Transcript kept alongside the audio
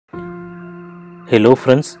Hello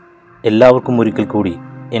friends, എല്ലാവർക്കും ഒരിക്കൽ കൂടി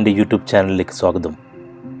എൻ്റെ യൂട്യൂബ് ചാനലിലേക്ക് സ്വാഗതം.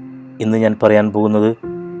 ഇന്ന് ഞാൻ പറയാൻ പോകുന്നത്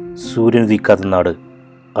സൂര്യൻ ഉദിക്കാത്ത നാട്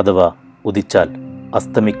അഥവാ ഉദിച്ചാൽ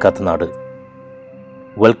അസ്തമിക്കാത്ത നാട്.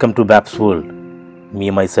 Welcome to BAPS world. Me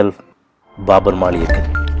myself, Babur Maliyekkal.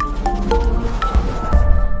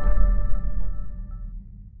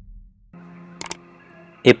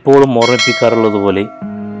 എപ്പോഴും ഓർമ്മിപ്പിക്കാറുള്ളതുപോലെ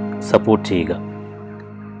സപ്പോർട്ട് ചെയ്യുക.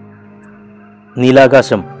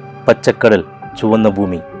 നീലാകാശം, പച്ചക്കടൽ, ചുവന്ന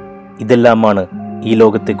ഭൂമി, ഇതെല്ലാമാണ് ഈ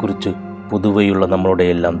ലോകത്തെക്കുറിച്ച് പൊതുവെയുള്ള നമ്മളുടെ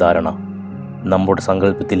എല്ലാം ധാരണ. നമ്മുടെ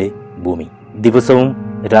സങ്കല്പത്തിലെ ഭൂമി. ദിവസവും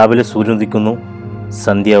രാവിലെ സൂര്യൻ ഉദിക്കുന്നു,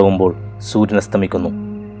 സന്ധ്യയാവുമ്പോൾ സൂര്യൻ അസ്തമിക്കുന്നു.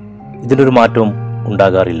 ഇതിനൊരു മാറ്റവും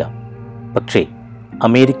ഉണ്ടാകാറില്ല. പക്ഷേ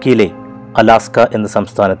അമേരിക്കയിലെ അലാസ്ക എന്ന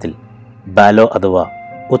സംസ്ഥാനത്തിൽ ബാരോ അഥവാ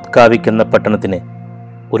ഉത്കാവിക് എന്ന പട്ടണത്തിന്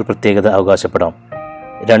ഒരു പ്രത്യേകത അവകാശപ്പെടാം.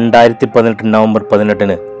 2018 നവംബർ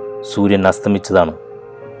 18 സൂര്യൻ അസ്തമിച്ചതാണ്.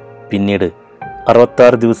 പിന്നീട്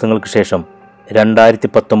 66 ദിവസങ്ങൾക്ക് ശേഷം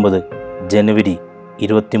 2019 ജനുവരി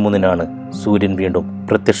 23 സൂര്യൻ വീണ്ടും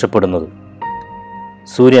പ്രത്യക്ഷപ്പെടുന്നത്.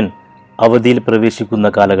 സൂര്യൻ അവധിയിൽ പ്രവേശിക്കുന്ന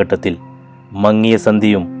കാലഘട്ടത്തിൽ മങ്ങിയ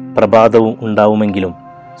സന്ധ്യയും പ്രഭാതവും ഉണ്ടാവുമെങ്കിലും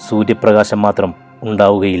സൂര്യപ്രകാശം മാത്രം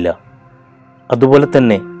ഉണ്ടാവുകയില്ല. അതുപോലെ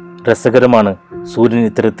തന്നെ രസകരമാണ്, സൂര്യൻ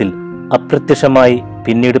ഇത്തരത്തിൽ അപ്രത്യക്ഷമായി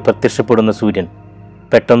പിന്നീട് പ്രത്യക്ഷപ്പെടുന്ന സൂര്യൻ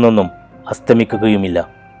പെട്ടെന്നൊന്നും അസ്തമിക്കുകയുമില്ല.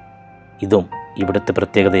 ഇതും ഇവിടുത്തെ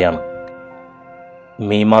പ്രത്യേകതയാണ്.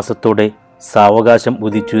 മെയ് മാസത്തോടെ സാവകാശം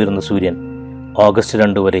ഉദിച്ചുയർന്ന സൂര്യൻ ഓഗസ്റ്റ്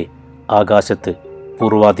 2 വരെ ആകാശത്ത്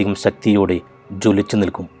പൂർവാധികം ശക്തിയോടെ ജ്വലിച്ചു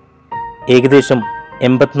നിൽക്കും. ഏകദേശം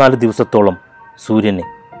 84 ദിവസത്തോളം സൂര്യന്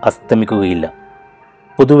അസ്തമിക്കുകയില്ല.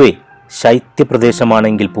 പൊതുവെ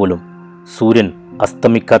ശൈത്യപ്രദേശമാണെങ്കിൽ പോലും സൂര്യൻ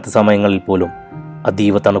അസ്തമിക്കാത്ത സമയങ്ങളിൽ പോലും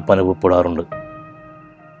അതീവ തണുപ്പ് അനുഭവപ്പെടാറുണ്ട്.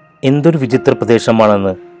 എന്തൊരു വിചിത്ര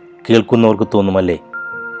പ്രദേശമാണെന്ന് കേൾക്കുന്നവർക്ക് തോന്നുമല്ലേ?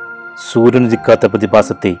 സൂര്യൻ ഉദിക്കാത്ത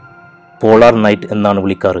പ്രതിഭാസത്തെ പോളാർ നൈറ്റ് എന്നാണ്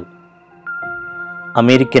വിളിക്കാറ്.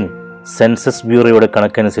 അമേരിക്കൻ സെൻസസ് ബ്യൂറോയുടെ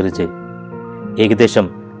കണക്കനുസരിച്ച് ഏകദേശം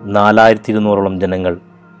 4200ഓളം ജനങ്ങൾ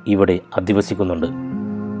ഇവിടെ അധിവസിക്കുന്നുണ്ട്.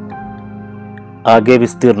 ആകെ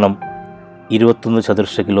വിസ്തീർണം 21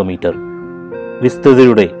 ചതുരശ്ര കിലോമീറ്റർ.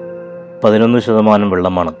 വിസ്തൃതിയുടെ 11%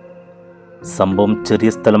 വെള്ളമാണ്. സംഭവം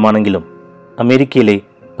ചെറിയ സ്ഥലമാണെങ്കിലും അമേരിക്കയിലെ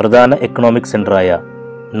പ്രധാന എക്കണോമിക് സെൻ്ററായ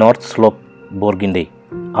നോർത്ത് സ്ലോപ്പ് ബോർഗിൻ്റെ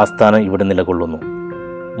ആസ്ഥാനം ഇവിടെ നിലകൊള്ളുന്നു.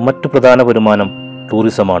 മറ്റു പ്രധാന വരുമാനം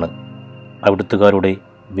ടൂറിസമാണ്. അവിടുത്തുകാരുടെ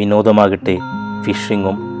വിനോദമാകട്ടെ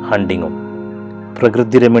ഫിഷിങ്ങും ഹണ്ടിങ്ങും.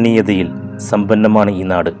 പ്രകൃതി രമണീയതയിൽ സമ്പന്നമാണ് ഈ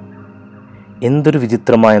നാട്. എന്തൊരു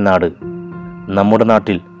വിചിത്രമായ നാട്! നമ്മുടെ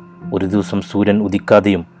നാട്ടിൽ ഒരു ദിവസം സൂര്യൻ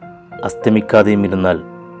ഉദിക്കാതെയും അസ്തമിക്കാതെയും ഇരുന്നാൽ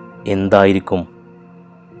എന്തായിരിക്കും?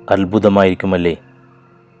 അത്ഭുതമായിരിക്കുമല്ലേ?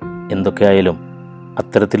 എന്തൊക്കെയായാലും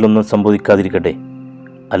അത്തരത്തിലൊന്നും സംഭവിക്കാതിരിക്കട്ടെ.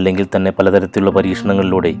 അല്ലെങ്കിൽ തന്നെ പലതരത്തിലുള്ള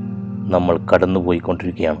പരീക്ഷണങ്ങളിലൂടെ നമ്മൾ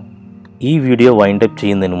കടന്നുപോയിക്കൊണ്ടിരിക്കുകയാണ്. ഈ വീഡിയോ വൈൻഡപ്പ്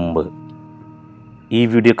ചെയ്യുന്നതിന് മുമ്പ്, ഈ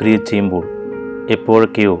വീഡിയോ ക്രിയേറ്റ് ചെയ്യുമ്പോൾ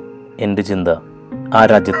എപ്പോഴൊക്കെയോ എൻ്റെ ചിന്ത ആ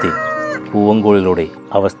രാജ്യത്തെ പൂവങ്കോഴികളുടെ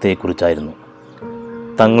അവസ്ഥയെക്കുറിച്ചായിരുന്നു.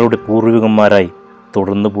 തങ്ങളുടെ പൂർവികന്മാരായി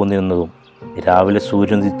തുടർന്നു പോന്നിരുന്നതും രാവിലെ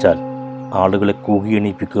സൂര്യനുദിച്ചാൽ ആളുകളെ കൂകി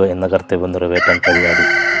എണീപ്പിക്കുക എന്ന കർത്തവ്യം നിറവേറ്റാൻ കഴിയാതെ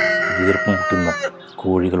വീർപ്പ് മുട്ടുന്ന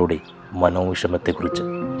കോഴികളുടെ മനോവിഷമത്തെക്കുറിച്ച്.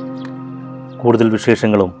 കൂടുതൽ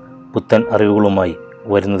വിശേഷങ്ങളും പുത്തൻ അറിവുകളുമായി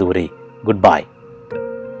വരുന്നതുവരെ ഗുഡ് ബൈ.